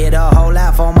gotta get a whole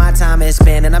lot for my time is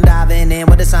spent. And I'm diving in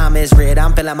with the psalmist read.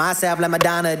 I'm feeling myself like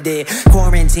Madonna did.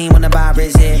 Quarantine when the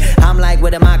virus hit. I'm like,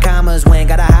 where did my commas went?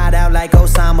 Gotta hide out like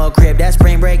Osama crib. That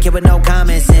spring break here with no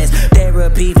common sense.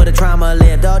 Therapy for the trauma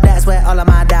lived. Oh, that's where all of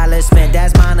my dollars spent.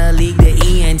 That's minor league, the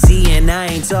ENT, and I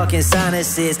ain't talking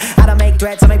sinuses. I don't make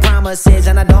threats, I make promises,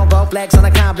 and I don't go flex on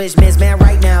accomplishments. Man,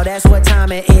 right now, that's what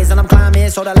time it is, and I'm climbing,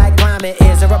 sorta like climate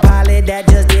is. There a pilot that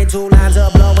just did 2 lines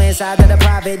of blow inside of the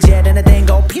private jet, and the thing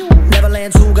go pew.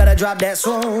 Neverland 2, gotta drop that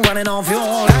soon, running on fuel.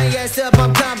 I ain't gassed up,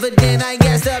 I'm confident, I ain't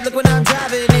gassed up, look what I'm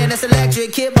driving in. That's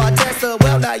electric, kid bar Tesla,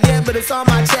 well not yet, but it's on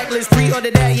my checklist.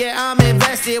 Pre-order that, yeah, I'm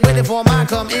invested, waiting for mine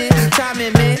come in.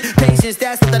 Timing, man, patience,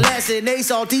 that's what the lesson. They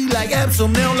salty like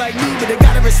Epsom, they don't like me, but they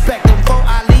gotta respect them. Before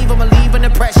I leave, I'ma leave an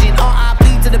impression.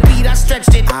 R.I.P. to the beat, I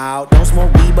stretched it out. Don't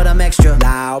smoke weed, but I'm extra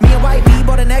loud. Me and White B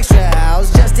bought an extra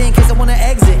house, just in case I wanna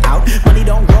exit out. Money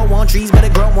don't grow on trees,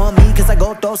 better grow on me, cause I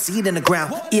go throw seed in the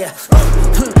ground. Yeah,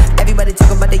 everybody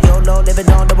talking about the YOLO, living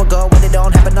on the go when it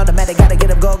don't happen automatic. Gotta get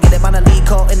them, go get it, on a lead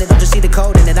code, and it don't just see the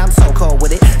code in it. I'm so cold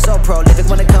with it, so prolific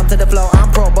when it come to the flow.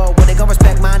 I'm pro bowl with it, gon'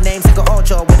 respect my name, single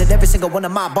ocho with it. Every single one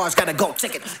of my bars gotta go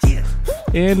ticket. Yeah.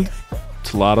 And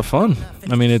it's a lot of fun.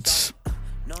 I mean, it's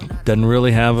doesn't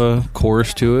really have a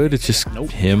chorus to it. It's just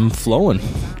him flowing.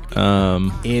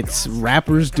 It's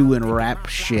rappers doing rap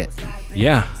shit.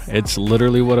 Yeah, it's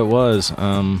literally what it was.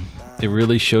 It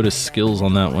really showed his skills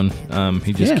on that one.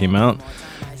 He just came out,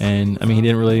 and I mean, he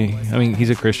didn't really. I mean, he's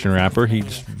a Christian rapper.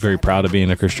 He's very proud of being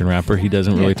a Christian rapper. He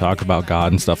doesn't really talk about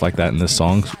God and stuff like that in his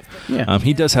songs. Yeah.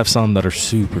 He does have some that are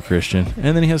super Christian,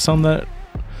 and then he has some that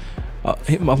a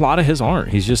lot of his aren't.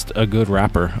 He's just a good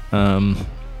rapper.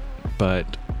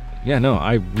 But yeah, no,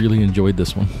 I really enjoyed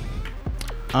this one.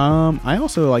 I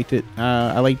also liked it.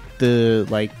 I liked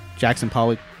the Jackson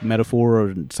Pollock metaphor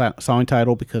or song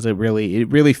title because it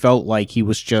really felt like he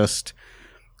was just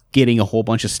getting a whole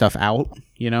bunch of stuff out,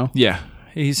 you know? Yeah.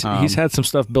 He's had some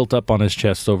stuff built up on his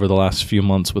chest over the last few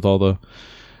months with all the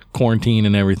quarantine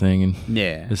and everything, and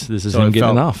this is him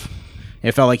getting off.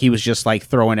 It felt like he was just like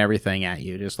throwing everything at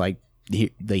you, just like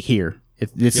here.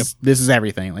 This is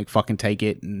everything. Like, fucking take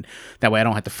it, and that way I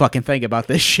don't have to fucking think about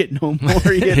this shit no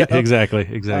more. You know?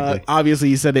 Exactly. Obviously,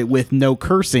 you said it with no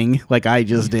cursing, like I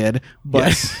just did.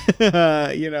 But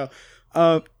I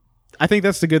think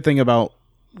that's the good thing about,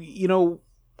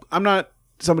 I'm not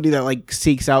somebody that like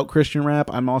seeks out Christian rap.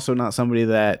 I'm also not somebody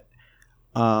that,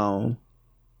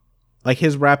 like,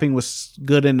 his rapping was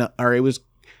good enough, or it was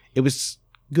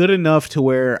good enough to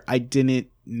where I didn't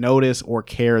notice or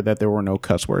care that there were no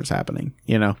cuss words happening,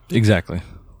 Exactly.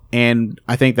 And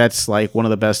I think that's like one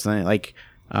of the best things. Like,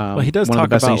 he does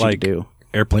talk about like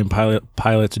airplane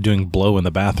pilots doing blow in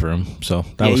the bathroom. So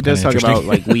that was he does talk about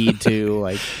like weed too.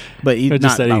 Like, but he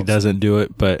just said he doesn't do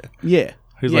it. But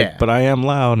he's like, but I am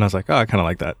loud, and I was like, oh, I kind of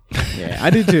like that. Yeah,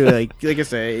 I do too. Like I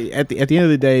say, at the end of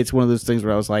the day, it's one of those things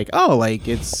where I was like, oh, like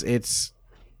it's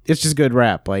just good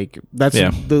rap. Like that's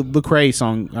the Lecrae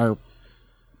song, or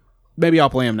maybe I'll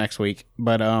play him next week.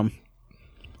 But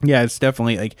it's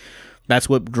definitely like that's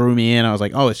what drew me in. I was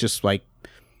like, oh, it's just like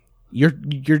you're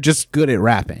just good at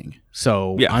rapping,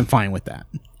 so I'm fine with that.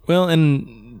 Well,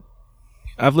 and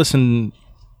I've listened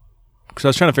because I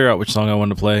was trying to figure out which song I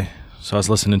wanted to play. So I was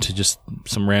listening to just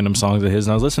some random songs of his,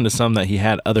 and I was listening to some that he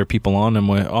had other people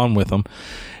on with him,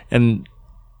 and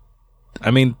I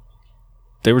mean,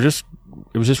 it was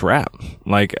just rap.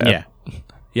 Like,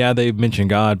 they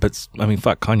mentioned God, but I mean,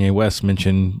 fuck, Kanye West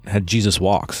had Jesus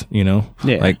Walks,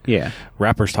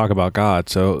 rappers talk about God,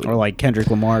 so, or like Kendrick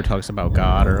Lamar talks about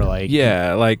God, or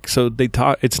like, so they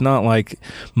talk. It's not like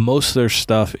most of their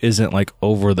stuff isn't like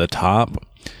over the top.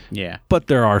 Yeah, but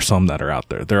there are some that are out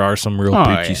there. There are some real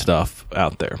preachy stuff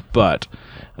out there. But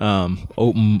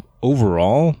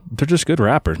overall, they're just good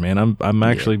rappers, man. I'm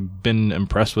actually been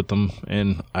impressed with them,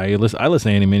 and I listen to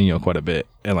Andy Mineo quite a bit.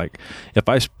 And like, if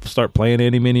I start playing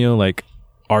Andy Mineo, like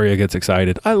Aria gets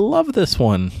excited. I love this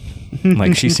one.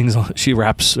 Like she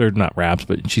raps, or not raps,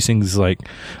 but she sings like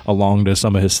along to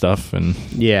some of his stuff. And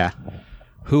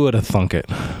who would have thunk it?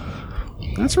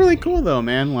 That's really cool though,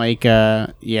 man. Like,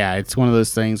 it's one of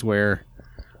those things where,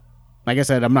 like I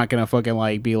said, I'm not gonna fucking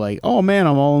like be like, oh man,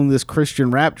 I'm all on this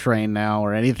Christian rap train now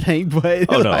or anything.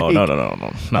 But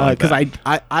no, because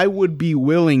I would be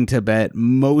willing to bet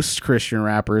most Christian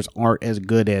rappers aren't as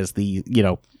good as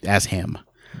as him,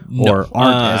 or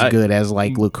aren't as good as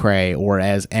like Lecrae or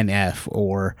as NF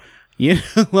or You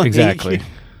know, like, Exactly.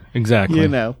 You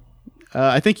know,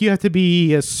 I think you have to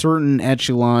be a certain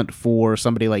echelon for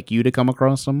somebody like you to come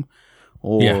across them,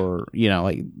 or you know,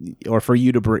 like, or for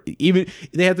you to even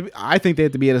they have to. I think they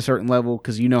have to be at a certain level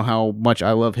because you know how much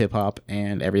I love hip hop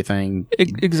and everything.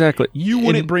 Exactly. You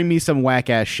wouldn't bring me some whack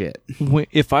ass shit.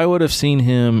 If I would have seen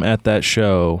him at that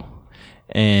show,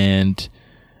 and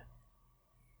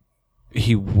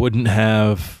he wouldn't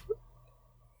have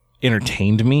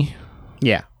entertained me,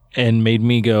 Yeah, and made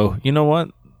me go, you know what?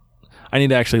 I need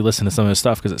to actually listen to some of his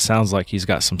stuff because it sounds like he's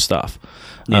got some stuff.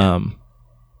 Yeah.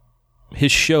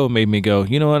 His show made me go,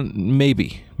 you know what?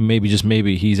 Maybe just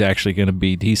maybe he's actually going to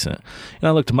be decent. And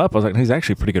I looked him up. I was like, he's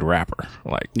actually a pretty good rapper.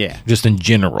 Like, Yeah. just in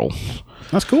general.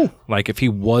 that's cool. Like, if he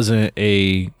wasn't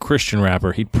a Christian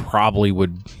rapper, he probably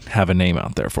would have a name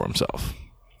out there for himself,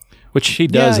 which he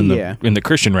does in the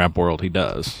Christian rap world. He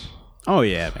does. Oh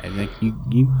yeah, man. Like, I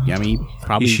mean, he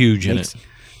probably He's huge in it.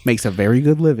 Makes a very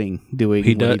good living doing.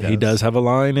 He does have a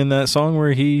line in that song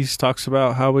where he talks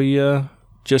about how he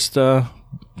just bought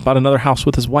another house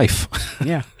with his wife.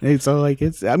 Yeah, and so like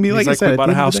it's. I mean, like I said, we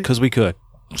bought a house because we could.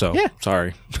 So Yeah.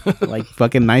 sorry. like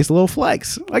fucking nice little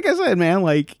flex. Like I said, man,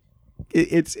 like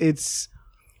it's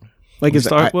like it's.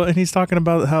 And he's talking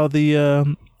about how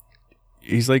the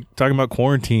he's like talking about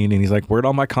quarantine, and he's like, "Where'd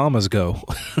all my commas go?"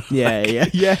 Yeah.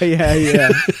 Yeah. He's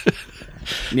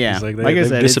like, like I they're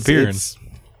said, disappearing.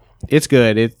 It's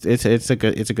good. It's a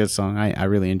good song. I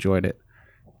really enjoyed it.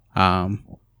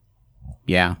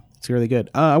 Yeah, it's really good.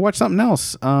 I watched something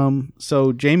else.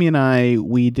 So Jamie and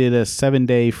we did a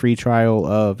 7-day free trial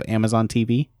of Amazon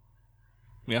TV.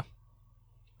 Yeah.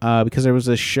 Because there was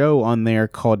a show on there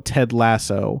called Ted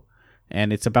Lasso,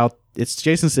 and it's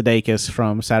Jason Sudeikis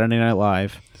from Saturday Night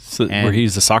Live. So, where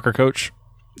he's the soccer coach?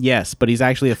 Yes, but he's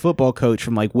actually a football coach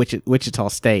from like Wichita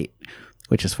State,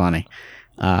 which is funny.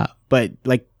 But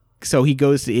like, so he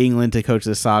goes to England to coach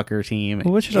the soccer team.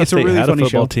 Well, Wichita State had a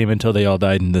football team until they all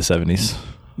died in the 70s.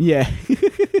 Yeah.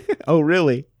 Oh,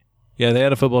 really? Yeah, they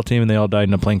had a football team and they all died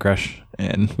in a plane crash,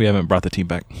 and we haven't brought the team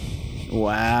back.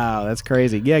 Wow, that's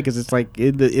crazy. Yeah, because it's like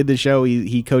in the show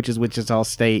he coaches Wichita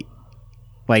State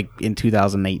like in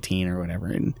 2018 or whatever,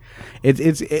 and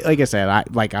it's like I said, I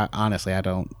honestly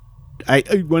don't.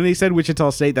 When they said Wichita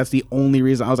State, that's the only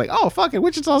reason I was like, oh, fucking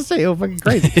Wichita State, oh, fucking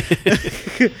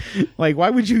crazy. Like,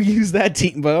 why would you use that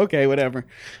team? But okay, whatever.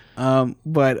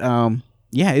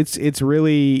 Yeah, it's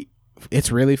really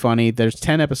funny. There's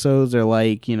 10 episodes. They're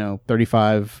like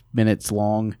 35 minutes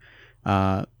long.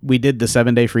 We did the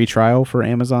 7-day free trial for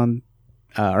Amazon,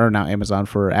 or not Amazon,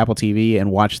 for Apple TV,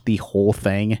 and watched the whole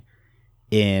thing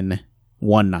in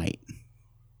one night.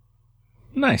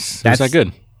 Nice. That's that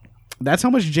good. That's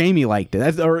how much Jamie liked it.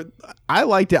 I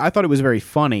liked it. I thought it was very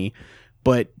funny,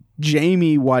 but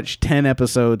Jamie watched 10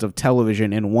 episodes of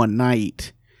television in one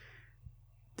night.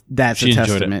 That's a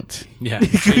testament. Yeah,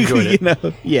 she enjoyed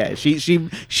it. Yeah,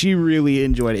 she really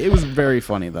enjoyed it. It was very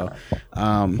funny though.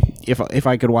 If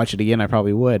I could watch it again, I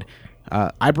probably would.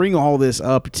 I bring all this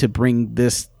up to bring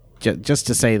this just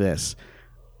to say this.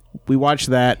 We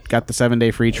watched that, got the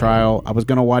 7-day free trial. I was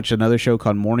going to watch another show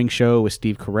called Morning Show with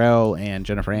Steve Carell and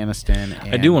Jennifer Aniston.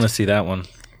 And I do want to see that one.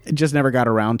 Just never got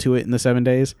around to it in the 7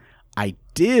 days. I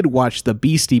did watch the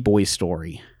Beastie Boys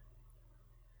story.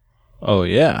 Oh,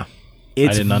 yeah.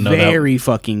 It's very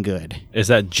fucking good. Is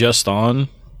that just on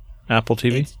Apple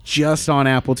TV? It's just on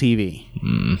Apple TV.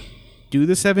 Do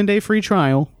the 7-day free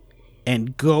trial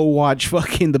and go watch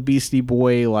fucking the Beastie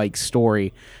Boy like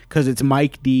story, because it's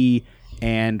Mike D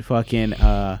and fucking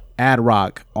Ad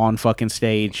Rock on fucking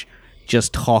stage,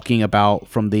 just talking about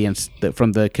from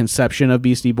the conception of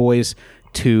Beastie Boys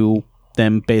to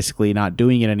them basically not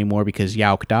doing it anymore because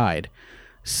Yauk died.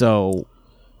 So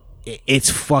it's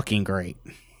fucking great.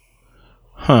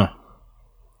 Huh.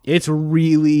 It's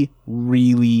really,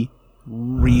 really,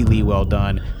 really well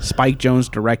done. Spike Jonze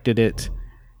directed it.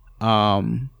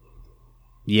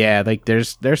 Yeah, like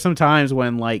there's some times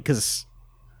when like, because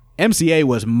MCA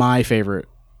was my favorite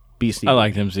Beastie Boy. I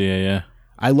liked MCA, yeah.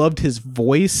 I loved his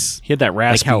voice. He had that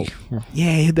raspy.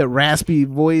 He had that raspy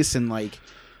voice, and like,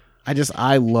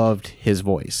 I loved his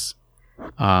voice.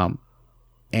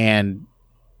 And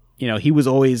he was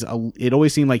always, it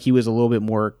always seemed like he was a little bit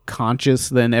more conscious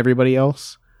than everybody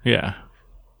else. Yeah.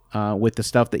 With the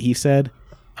stuff that he said.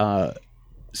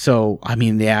 So, I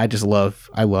mean, yeah,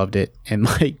 I loved it. And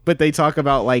like, but they talk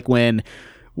about like when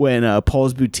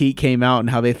Paul's Boutique came out and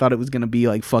how they thought it was going to be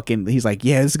like fucking, he's like,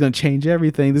 yeah, this is going to change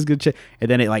everything. This is going to change.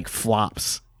 And then it like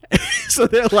flops. So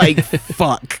they're like,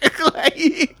 fuck.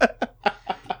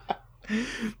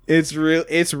 It's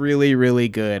really, really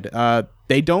good.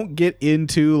 They don't get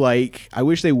into like, I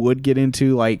wish they would get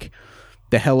into like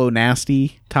the Hello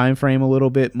Nasty time frame a little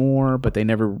bit more, but they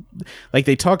never, like,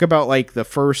 they talk about like the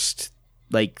first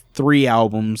like 3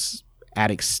 albums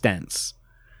at extents,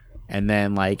 and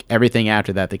then like everything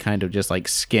after that they kind of just like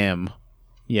skim,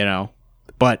 you know.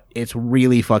 But it's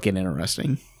really fucking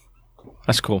interesting.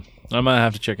 That's cool. I'm gonna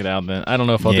have to check it out then. I don't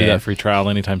know if I'll do that free trial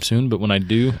anytime soon, but when I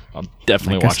do, I'll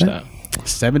definitely watch that.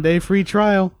 7-day free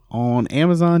trial on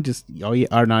Amazon.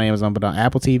 Or not Amazon, but on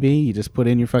Apple TV. You just put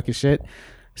in your fucking shit.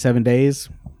 7 days,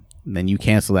 and then you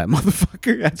cancel that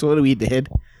motherfucker. That's what we did.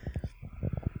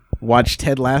 Watched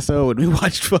Ted Lasso, and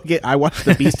I watched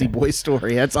the Beastie Boys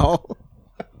story. That's all.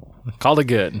 Called it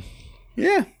good.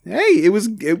 Yeah. Hey,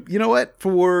 you know what?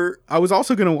 I was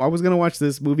gonna watch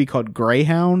this movie called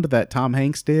Greyhound that Tom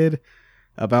Hanks did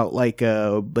about like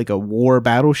a war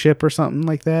battleship or something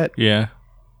like that. Yeah.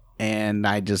 And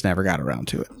I just never got around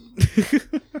to it.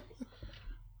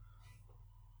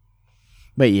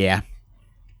 But yeah.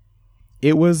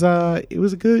 It was a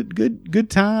good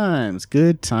times.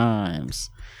 Good times.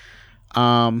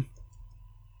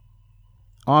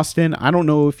 Austin, I don't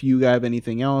know if you have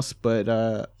anything else,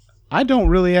 but I don't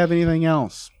really have anything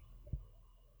else.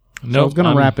 No, so I was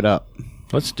gonna wrap it up.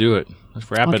 Let's do it. Let's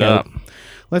wrap it up.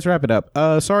 Let's wrap it up.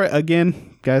 Sorry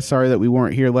again, guys. Sorry that we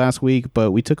weren't here last week,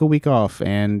 but we took a week off,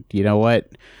 and you know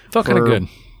what? Felt kind of good.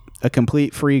 A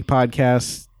complete free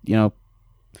podcast. You know,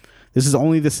 this is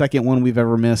only the second one we've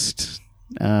ever missed.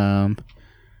 And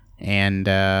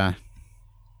my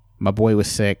boy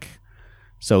was sick,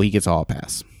 so he gets all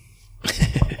pass.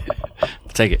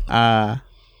 Take it.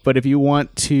 But if you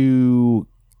want to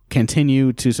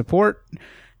continue to support,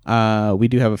 we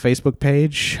do have a Facebook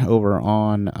page over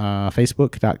on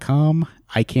facebook.com.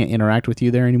 I can't interact with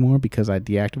you there anymore because I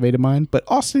deactivated mine, but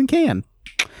Austin can.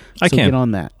 I can get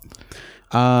on that.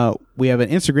 We have an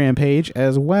Instagram page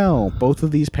as well. Both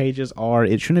of these pages are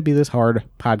It Shouldn't Be This Hard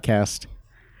podcast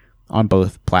on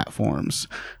both platforms.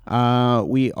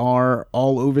 We are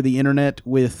all over the internet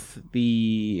with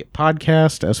the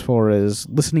podcast as far as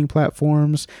listening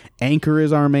platforms. Anchor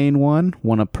is our main one.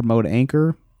 Want to promote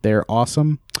Anchor? They're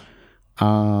awesome.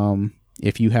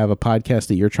 If you have a podcast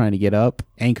that you're trying to get up,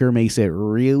 Anchor makes it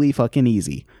really fucking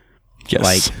easy. Yes.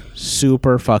 Like,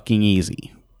 super fucking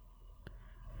easy.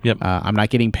 Yep. I'm not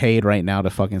getting paid right now to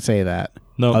fucking say that.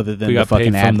 No, other than we got the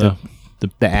fucking paid ad, from the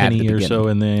penny ad or so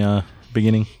in the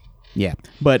beginning. Yeah,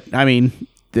 but I mean,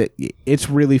 it's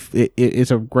really it's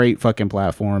a great fucking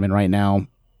platform, and right now,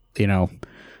 you know,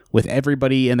 with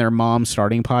everybody and their mom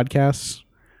starting podcasts,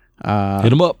 hit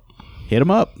them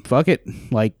up. Fuck it,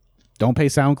 like, don't pay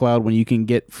SoundCloud when you can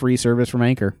get free service from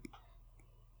Anchor.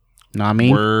 Know what I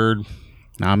mean? Word. Know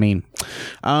what I mean?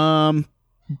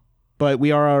 But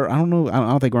we are. I don't know. I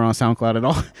don't think we're on SoundCloud at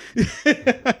all.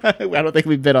 I don't think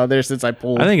we've been on there since I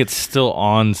pulled. I think it's still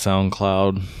on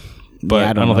SoundCloud. But yeah,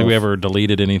 I don't think we ever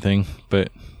deleted anything,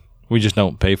 but we just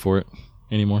don't pay for it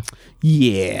anymore.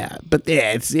 Yeah, but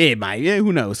yeah,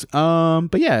 who knows?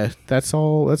 But yeah, that's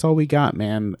all we got,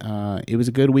 man. It was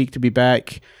a good week to be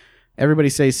back. Everybody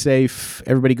stay safe.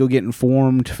 Everybody go get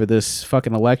informed for this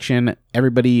fucking election.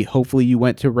 Everybody, hopefully you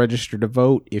went to register to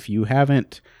vote. If you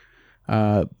haven't,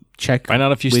 check. Find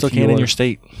out if you still can in your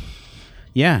state.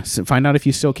 Yeah, so find out if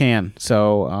you still can.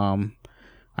 So,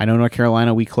 I know North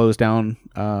Carolina, we closed down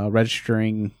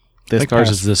registering this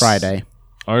Friday.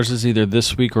 Ours is either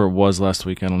this week or it was last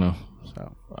week. I don't know.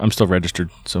 So I'm still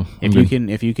registered. So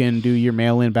if you can do your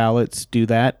mail-in ballots, do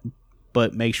that.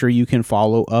 But make sure you can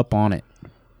follow up on it.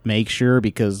 Make sure,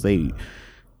 because the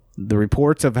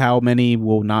reports of how many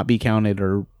will not be counted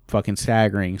are fucking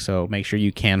staggering. So make sure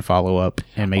you can follow up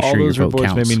and make sure your vote counts. All those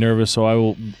reports made me nervous,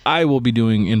 so I will be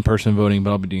doing in-person voting,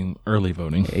 but I'll be doing early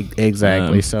voting.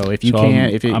 Exactly. So if you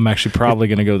I'm actually probably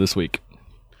going to go this week.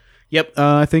 Yep.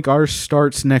 I think ours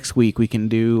starts next week. We can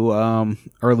do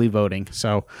early voting.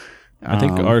 So I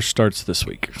think ours starts this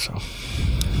week. So,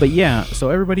 but yeah. So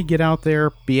everybody get out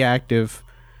there, be active,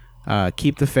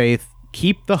 keep the faith,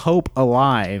 keep the hope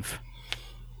alive,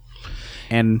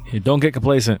 and don't get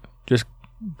complacent.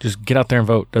 Just get out there and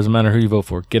vote. Doesn't matter who you vote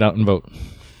for. Get out and vote.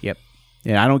 Yep.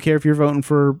 Yeah, I don't care if you're voting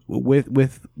for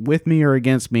with me or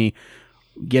against me.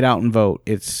 Get out and vote.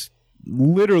 It's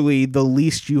literally the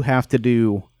least you have to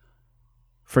do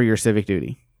for your civic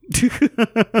duty.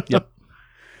 Yep.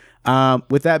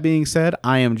 With that being said,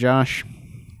 I am Josh.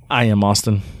 I am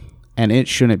Austin. And it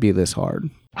shouldn't be this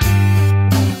hard.